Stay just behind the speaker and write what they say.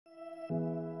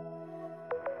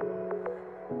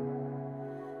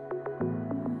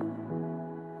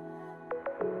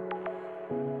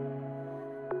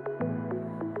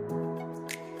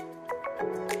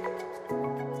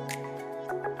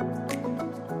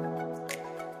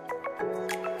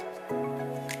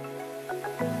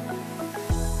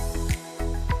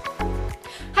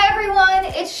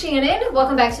it's Shannon.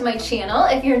 Welcome back to my channel.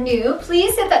 If you're new,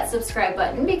 please hit that subscribe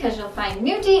button because you'll find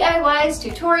new DIYs,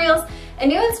 tutorials, and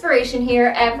new inspiration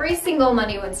here every single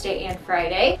Monday, Wednesday, and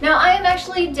Friday. Now, I am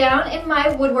actually down in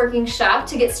my woodworking shop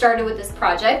to get started with this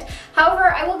project.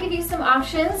 However, I will give you some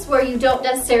options where you don't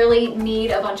necessarily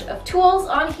need a bunch of tools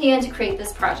on hand to create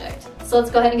this project. So let's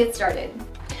go ahead and get started.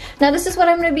 Now this is what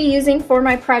I'm going to be using for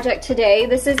my project today.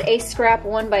 This is a scrap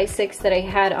 1x6 that I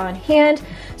had on hand.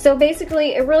 So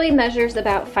basically it really measures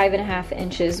about 5.5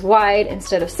 inches wide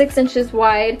instead of 6 inches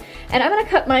wide. And I'm going to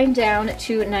cut mine down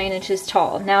to 9 inches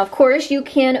tall. Now of course you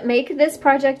can make this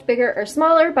project bigger or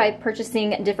smaller by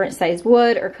purchasing different size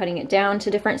wood or cutting it down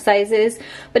to different sizes.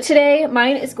 But today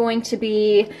mine is going to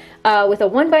be with a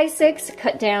 1x6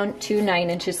 cut down to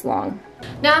 9 inches long.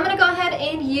 Now I'm going to go ahead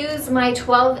and use my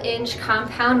 12-inch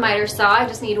compound miter saw. I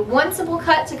just need one simple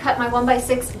cut to cut my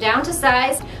 1x6 down to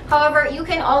size. However, you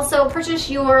can also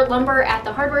purchase your lumber at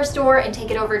the hardware store and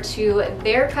take it over to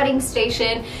their cutting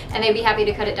station, and they'd be happy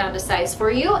to cut it down to size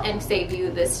for you and save you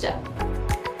this step.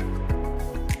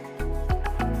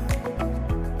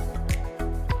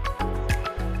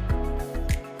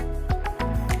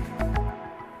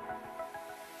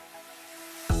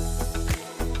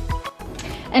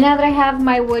 And now that I have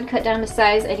my wood cut down to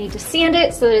size, I need to sand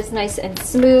it so that it's nice and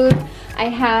smooth. I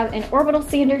have an orbital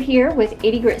sander here with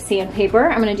 80 grit sandpaper.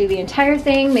 I'm going to do the entire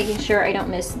thing, making sure I don't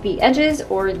miss the edges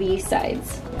or the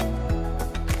sides.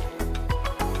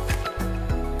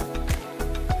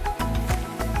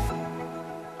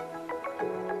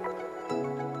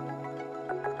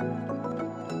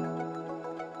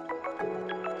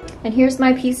 And here's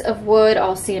my piece of wood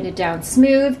all sanded down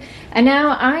smooth. And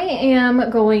now I am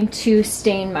going to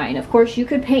stain mine. Of course you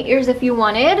could paint yours if you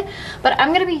wanted, but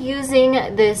I'm gonna be using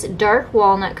this dark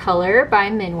walnut color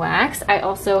by Minwax. I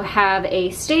also have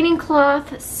a staining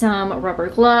cloth, some rubber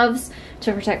gloves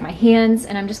to protect my hands,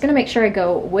 and I'm just gonna make sure I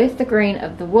go with the grain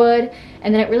of the wood,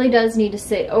 and then it really does need to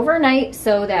sit overnight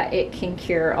so that it can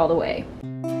cure all the way.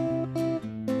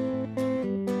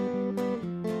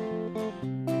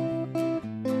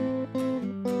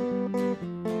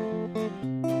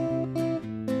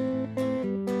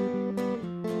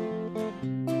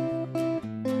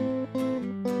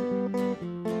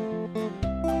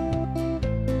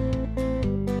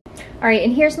 All right,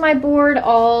 and here's my board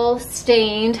all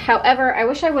stained. However, I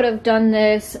wish I would have done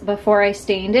this before I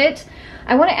stained it.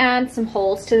 I want to add some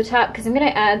holes to the top because I'm going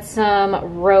to add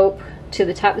some rope to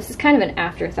the top. This is kind of an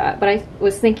afterthought, but I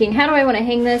was thinking, how do I want to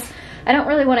hang this? I don't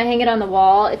really want to hang it on the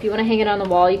wall. If you want to hang it on the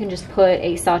wall, you can just put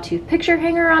a sawtooth picture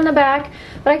hanger on the back,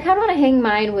 but I kind of want to hang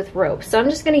mine with rope. So I'm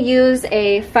just going to use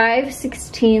a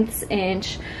 5/16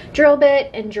 inch drill bit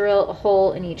and drill a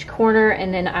hole in each corner,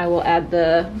 and then I will add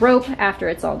the rope after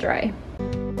it's all dry.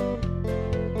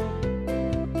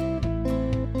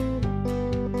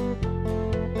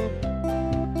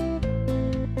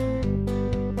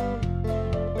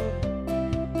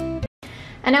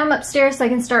 And now I'm upstairs so I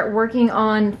can start working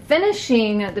on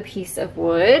finishing the piece of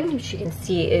wood, which you can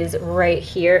see is right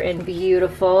here and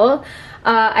beautiful.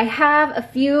 I have a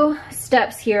few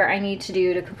steps here I need to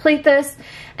do to complete this.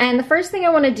 And the first thing I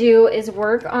want to do is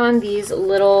work on these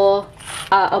little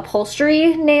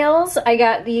upholstery nails. I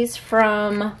got these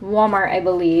from Walmart, I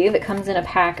believe. It comes in a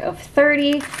pack of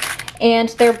 30. And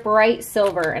they're bright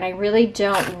silver, and I really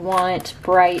don't want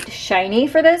bright shiny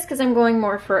for this because I'm going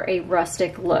more for a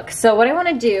rustic look. So what I want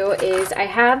to do is I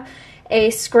have a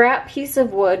scrap piece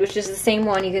of wood, which is the same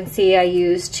one you can see I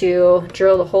used to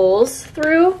drill the holes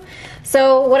through.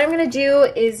 So what I'm going to do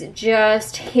is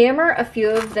just hammer a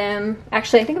few of them.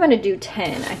 Actually, I think I'm going to do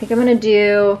 10. I think I'm going to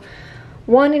do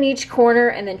 1 in each corner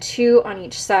and then 2 on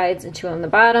each sides and 2 on the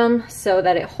bottom so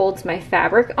that it holds my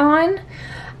fabric on.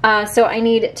 So I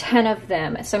need 10 of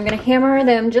them. So I'm going to hammer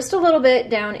them just a little bit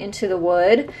down into the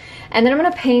wood, and then I'm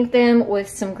going to paint them with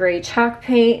some gray chalk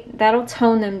paint. That'll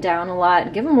tone them down a lot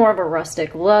and give them more of a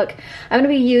rustic look. I'm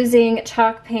going to be using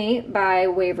chalk paint by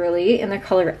Waverly in the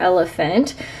color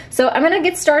Elephant. So I'm going to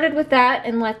get started with that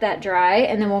and let that dry,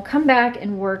 and then we'll come back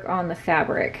and work on the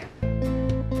fabric.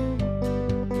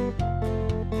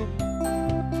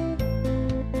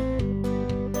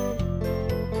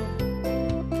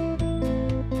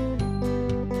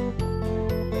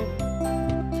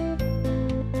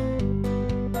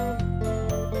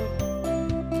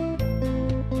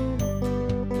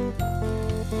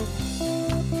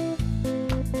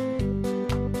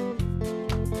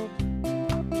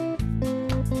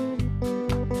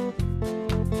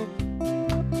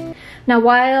 Now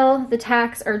while the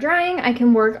tacks are drying, I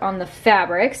can work on the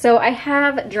fabric. So I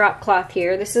have drop cloth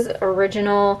here. This is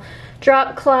original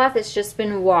drop cloth. It's just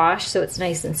been washed, so it's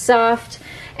nice and soft.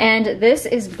 And this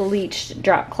is bleached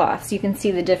drop cloth, so you can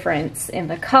see the difference in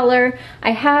the color.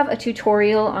 I have a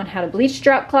tutorial on how to bleach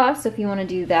drop cloth, so if you want to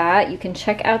do that, you can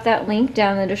check out that link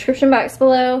down in the description box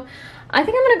below. I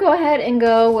think I'm going to go ahead and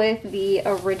go with the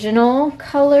original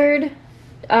colored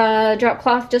drop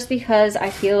cloth, just because I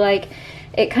feel like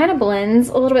it kind of blends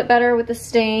a little bit better with the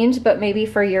stained, but maybe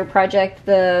for your project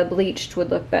the bleached would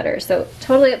look better. So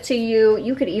totally up to you.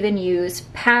 You could even use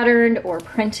patterned or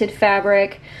printed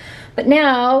fabric. But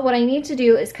now what I need to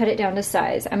do is cut it down to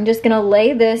size. I'm just gonna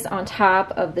lay this on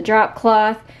top of the drop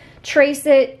cloth, trace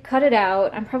it, cut it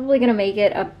out. I'm probably gonna make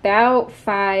it about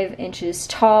 5 inches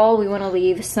tall. We wanna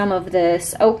leave some of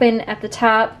this open at the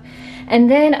top. And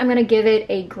then I'm gonna give it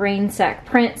a grain sack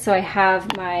print, so I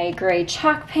have my gray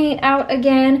chalk paint out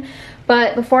again.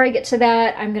 But before I get to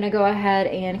that, I'm gonna go ahead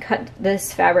and cut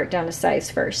this fabric down to size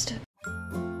first.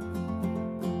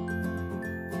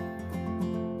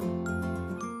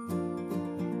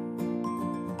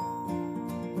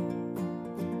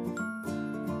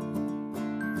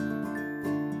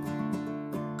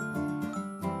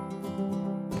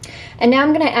 And now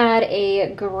I'm gonna add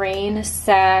a grain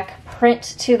sack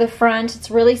print to the front.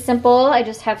 It's really simple. I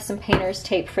just have some painter's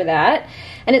tape for that.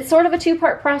 And it's sort of a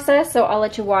two-part process, so I'll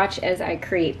let you watch as I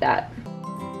create that.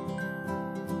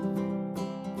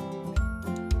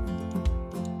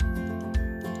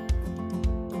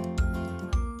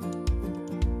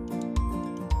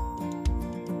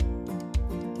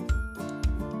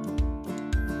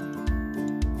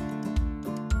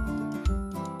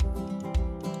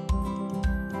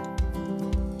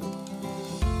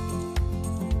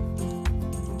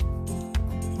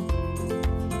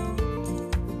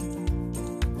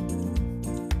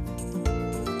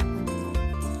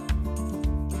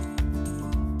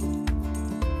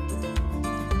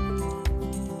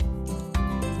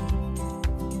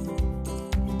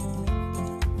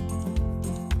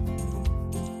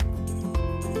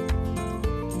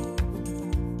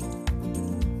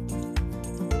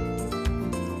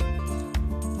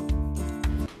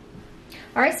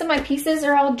 All right, so my pieces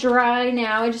are all dry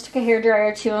now. I just took a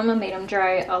hairdryer to them and made them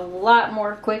dry a lot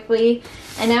more quickly.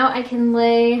 And now I can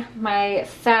lay my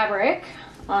fabric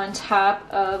on top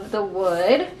of the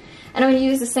wood. And I'm gonna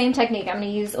use the same technique. I'm gonna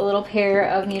use a little pair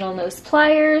of needle nose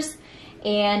pliers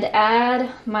and add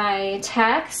my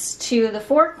tacks to the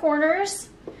four corners.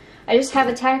 I just have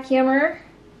a tack hammer.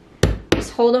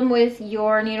 Just hold them with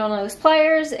your needle nose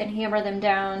pliers and hammer them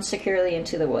down securely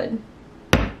into the wood.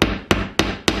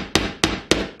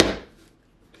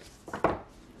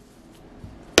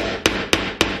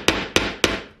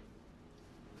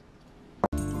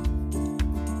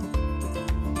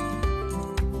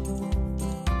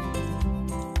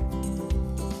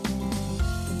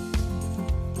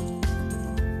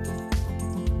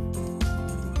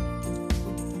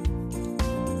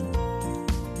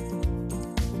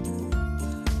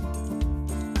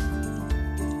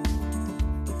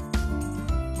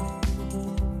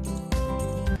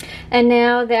 And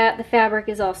now that the fabric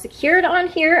is all secured on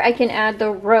here, I can add the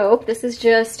rope. This is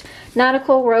just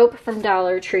nautical rope from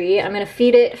Dollar Tree. I'm gonna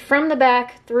feed it from the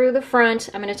back through the front.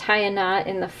 I'm gonna tie a knot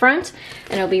in the front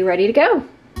and it'll be ready to go.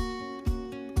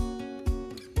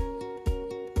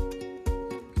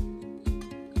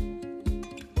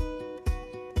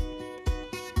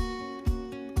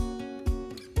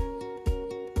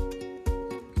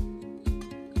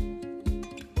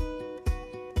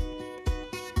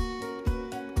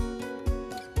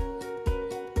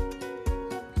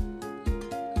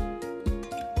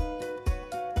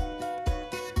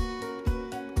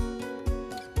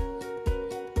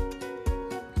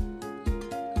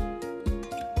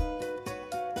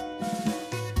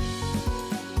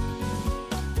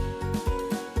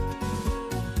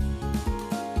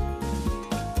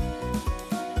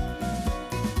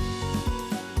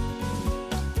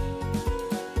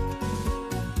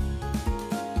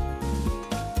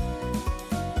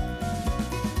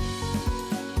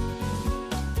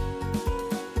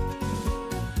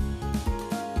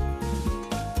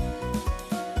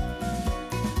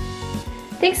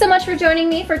 Thanks so much for joining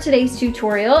me for today's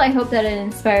tutorial. I hope that it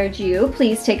inspired you.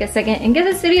 Please take a second and give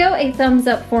this video a thumbs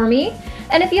up for me.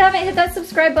 And if you haven't hit that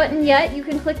subscribe button yet, you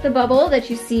can click the bubble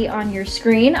that you see on your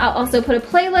screen. I'll also put a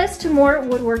playlist to more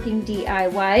woodworking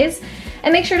DIYs.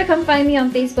 And make sure to come find me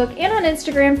on Facebook and on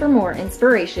Instagram for more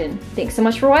inspiration. Thanks so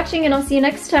much for watching, and I'll see you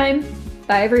next time.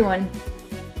 Bye everyone.